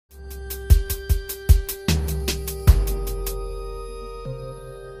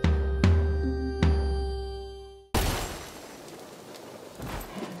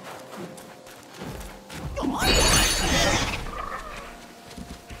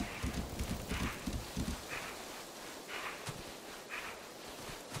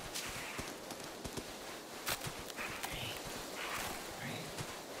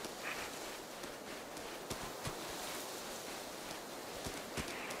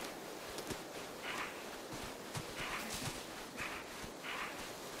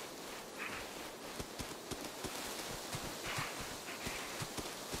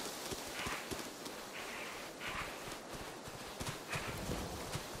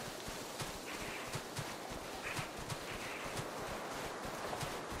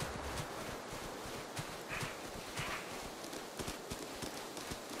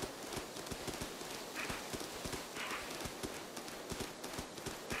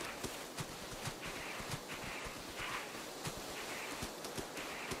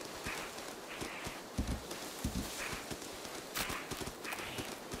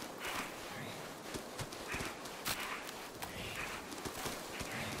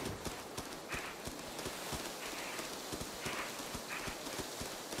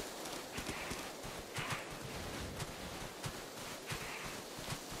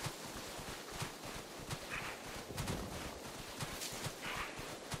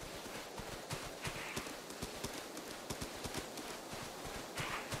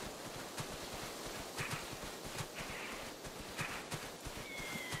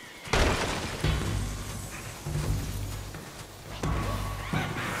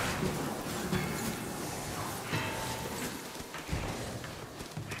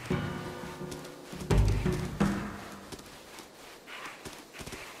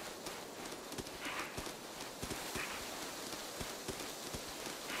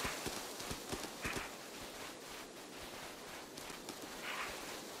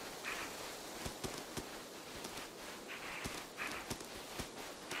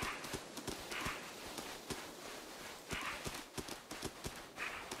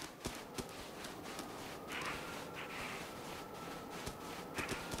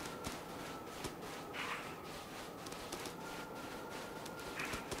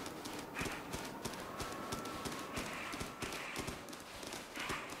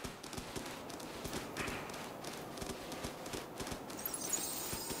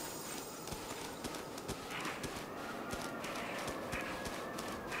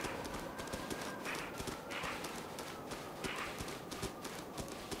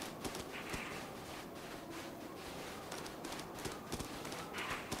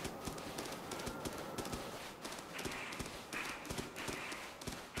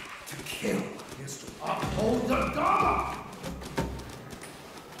kill is to uphold the Dharma!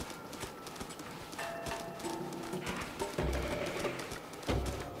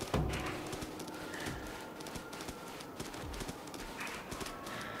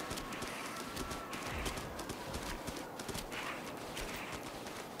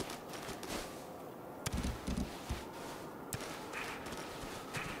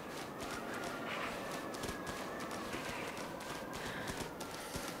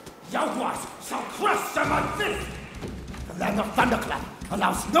 Yaguas shall crush them on fist! The land of Thunderclap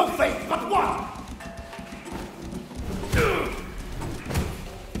allows no faith but one!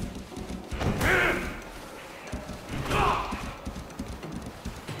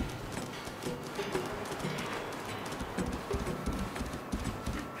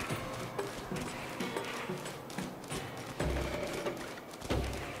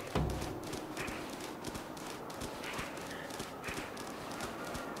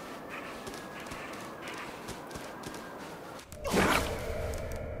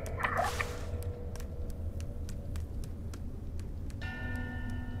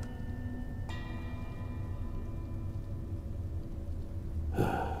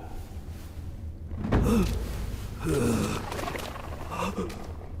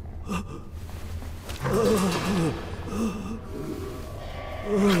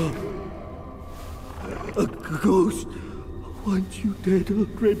 A ghost wants you dead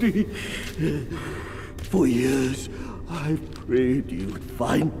already. For years, I've prayed you'd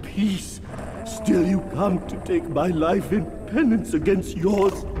find peace. Still you come to take my life in penance against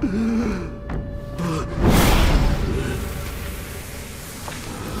yours.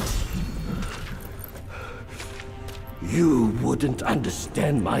 You wouldn't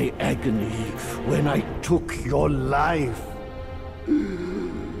understand my agony when I took your life.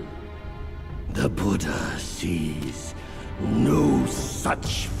 The Buddha sees no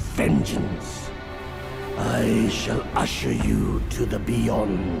such vengeance. I shall usher you to the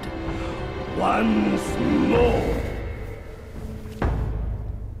beyond once more.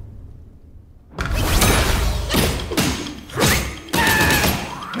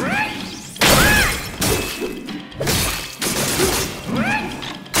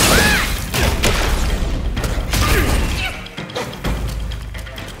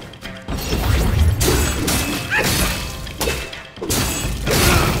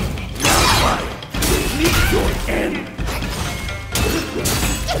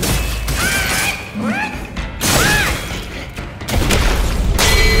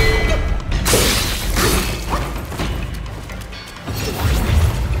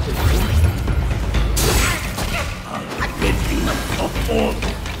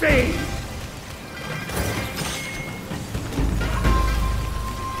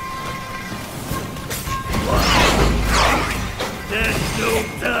 There's no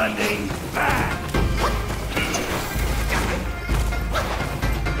turning back!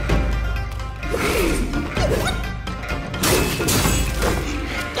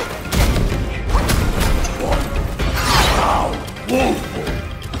 How woeful!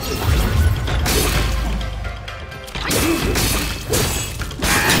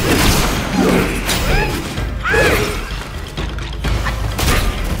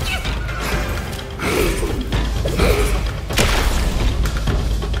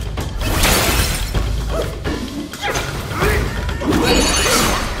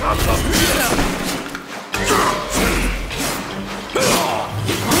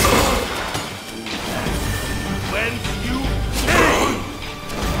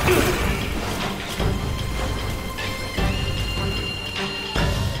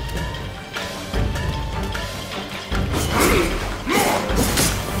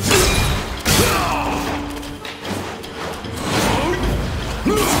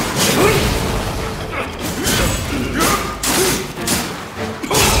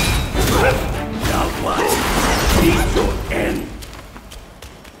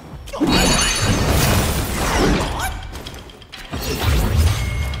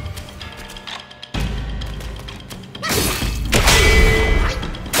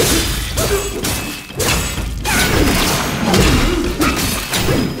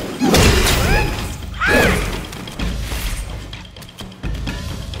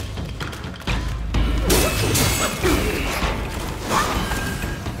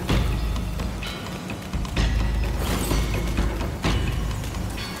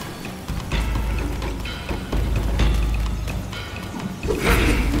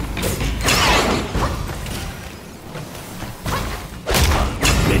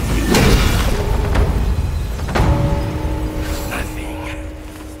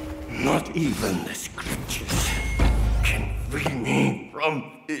 Not even the scriptures can free me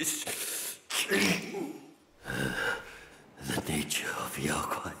from this.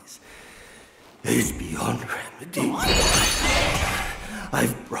 hearts is beyond remedy.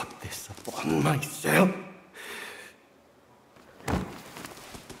 I've brought this upon myself.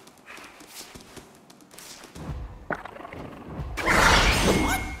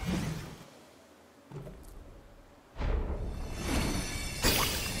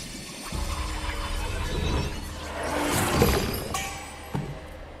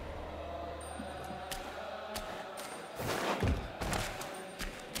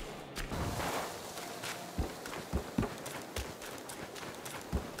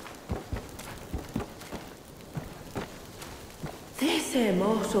 They say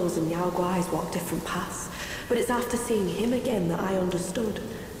mortals and Yao Guais walk different paths, but it's after seeing him again that I understood.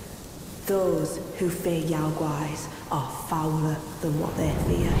 Those who fear Yao Guais are fouler than what they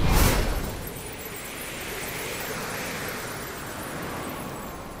fear.